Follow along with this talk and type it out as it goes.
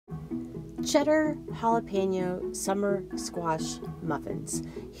Cheddar jalapeno summer squash muffins.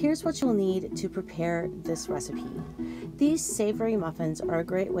 Here's what you'll need to prepare this recipe. These savory muffins are a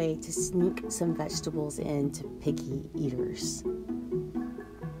great way to sneak some vegetables into picky eaters.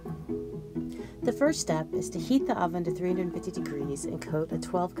 The first step is to heat the oven to 350 degrees and coat a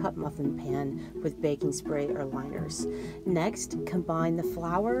 12-cup muffin pan with baking spray or liners. Next, combine the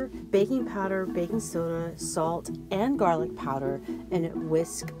flour, baking powder, baking soda, salt, and garlic powder and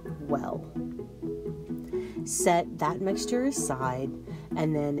whisk well. Set that mixture aside,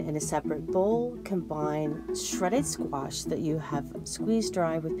 and then in a separate bowl, combine shredded squash that you have squeezed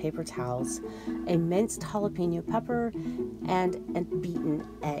dry with paper towels, a minced jalapeno pepper, and a beaten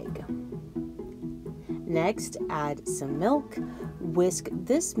egg. Next, add some milk, whisk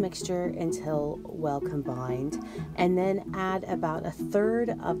this mixture until well combined, and then add about a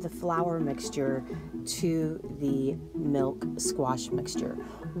third of the flour mixture to the milk squash mixture.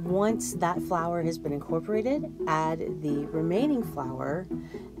 Once that flour has been incorporated, add the remaining flour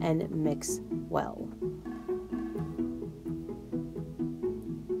and mix well.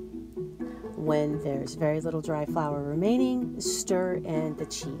 When there's very little dry flour remaining, stir in the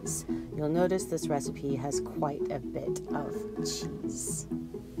cheese. You'll notice this recipe has quite a bit of cheese.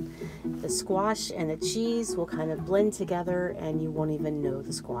 The squash and the cheese will kind of blend together and you won't even know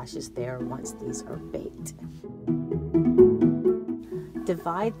the squash is there once these are baked.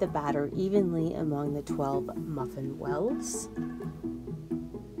 Divide the batter evenly among the 12 muffin wells.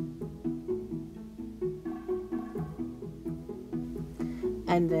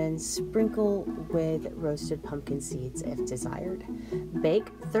 And then sprinkle with roasted pumpkin seeds if desired. Bake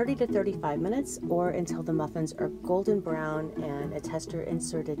 30 to 35 minutes or until the muffins are golden brown and a tester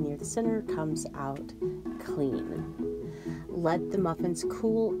inserted near the center comes out clean. Let the muffins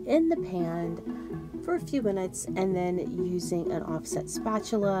cool in the pan for a few minutes and then using an offset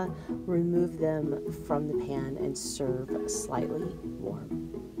spatula, remove them from the pan and serve slightly warm.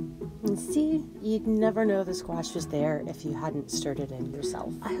 And see, you'd never know the squash was there if you hadn't stirred it in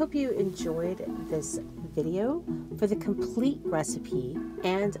yourself. I hope you enjoyed this video. For the complete recipe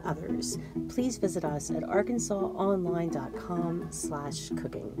and others, please visit us at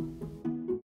arkansasonline.com/cooking.